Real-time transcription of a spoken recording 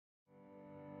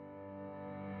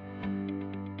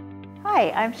Hi,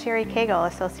 I'm Sherry Cagle,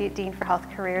 Associate Dean for Health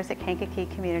Careers at Kankakee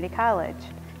Community College.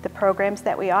 The programs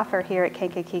that we offer here at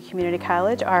Kankakee Community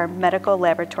College are medical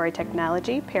laboratory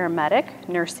technology, paramedic,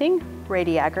 nursing,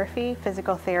 radiography,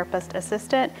 physical therapist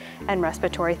assistant, and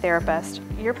respiratory therapist.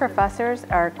 Your professors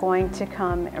are going to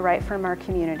come right from our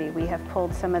community. We have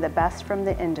pulled some of the best from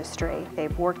the industry.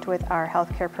 They've worked with our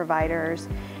healthcare providers,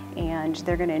 and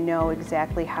they're going to know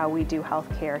exactly how we do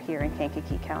healthcare here in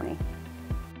Kankakee County.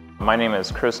 My name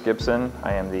is Chris Gibson.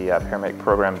 I am the paramedic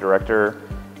program director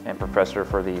and professor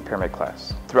for the paramedic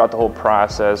class. Throughout the whole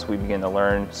process, we begin to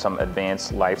learn some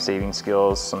advanced life-saving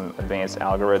skills, some advanced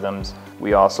algorithms.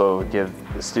 We also give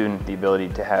the student the ability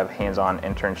to have hands-on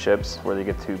internships where they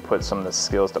get to put some of the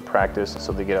skills to practice,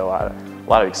 so they get a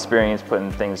lot of experience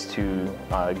putting things to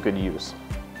good use.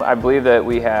 I believe that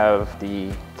we have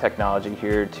the technology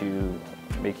here to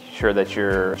make sure that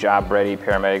you're job-ready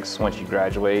paramedics once you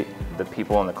graduate. The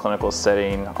people in the clinical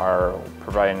setting are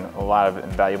providing a lot of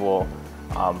invaluable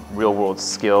real-world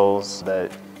skills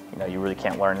that you really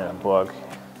can't learn in a book.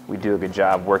 We do a good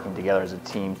job working together as a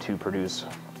team to produce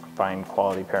fine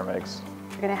quality paramedics.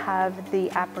 You're going to have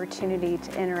the opportunity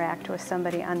to interact with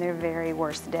somebody on their very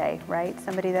worst day, right?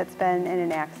 Somebody that's been in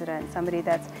an accident, somebody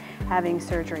that's having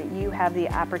surgery. You have the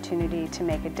opportunity to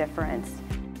make a difference.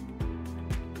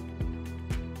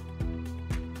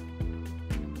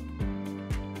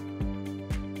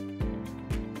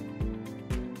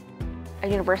 A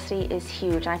university is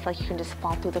huge, and I feel like you can just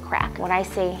fall through the crack. When I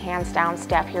say hands down,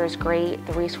 staff here is great,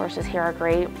 the resources here are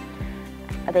great,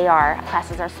 they are.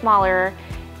 Classes are smaller,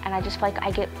 and I just feel like I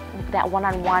get that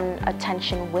one-on-one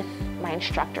attention with my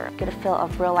instructor. Get a feel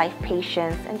of real-life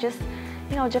patients and just,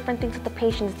 different things that the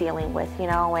patient's dealing with,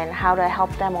 and how to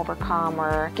help them overcome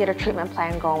or get a treatment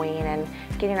plan going and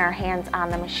getting our hands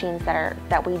on the machines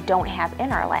that we don't have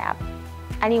in our lab.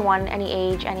 Anyone, any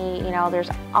age, there's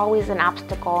always an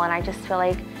obstacle, and I just feel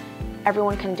like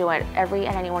everyone can do it. Every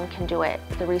and anyone can do it.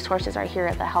 The resources are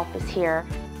here, the help is here.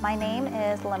 My name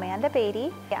is Lamanda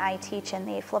Beatty. I teach in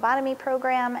the phlebotomy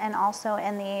program and also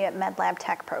in the med lab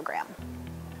tech program.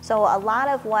 So a lot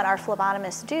of what our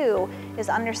phlebotomists do is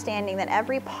understanding that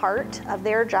every part of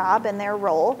their job and their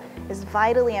role is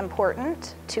vitally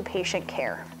important to patient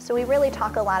care. So we really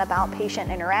talk a lot about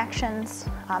patient interactions,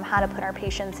 how to put our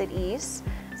patients at ease.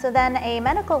 So then a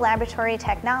medical laboratory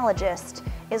technologist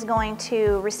is going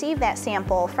to receive that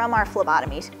sample from our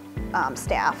phlebotomy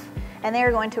staff, and they're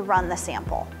going to run the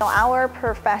sample. So our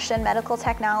profession, medical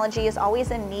technology, is always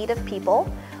in need of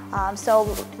people.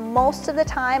 So most of the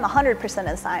time, 100%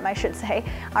 of the time I should say,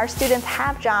 our students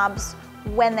have jobs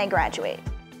when they graduate.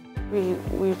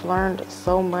 We've learned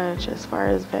so much as far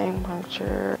as vein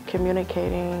puncture,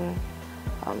 communicating,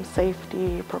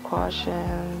 safety,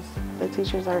 precautions. The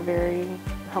teachers are very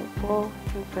helpful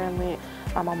and friendly.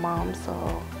 I'm a mom,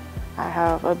 so I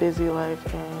have a busy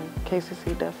life, and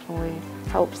KCC definitely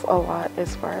helps a lot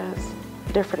as far as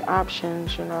different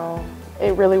options,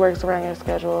 It really works around your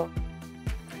schedule.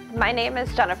 My name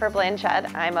is Jennifer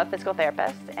Blanchett. I'm a physical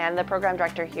therapist and the program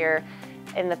director here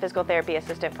in the physical therapy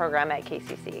assistant program at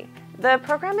KCC. The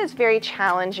program is very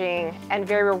challenging and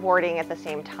very rewarding at the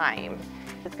same time.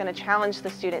 It's going to challenge the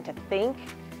student to think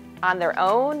on their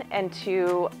own and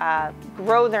to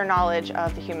grow their knowledge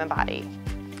of the human body.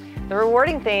 The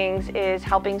rewarding things is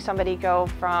helping somebody go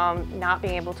from not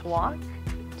being able to walk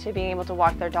to being able to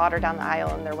walk their daughter down the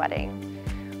aisle in their wedding.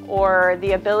 Or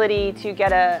the ability to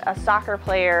get a soccer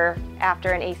player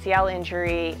after an ACL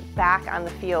injury back on the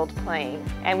field playing.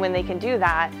 And when they can do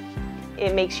that,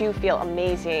 it makes you feel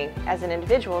amazing as an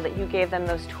individual that you gave them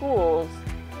those tools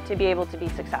to be able to be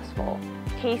successful.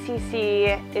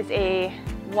 KCC is a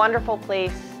wonderful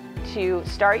place to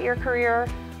start your career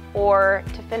or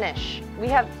to finish. We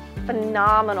have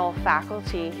phenomenal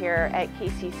faculty here at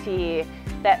KCC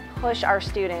that push our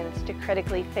students to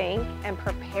critically think and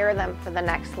prepare them for the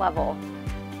next level.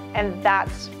 And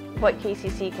that's what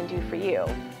KCC can do for you.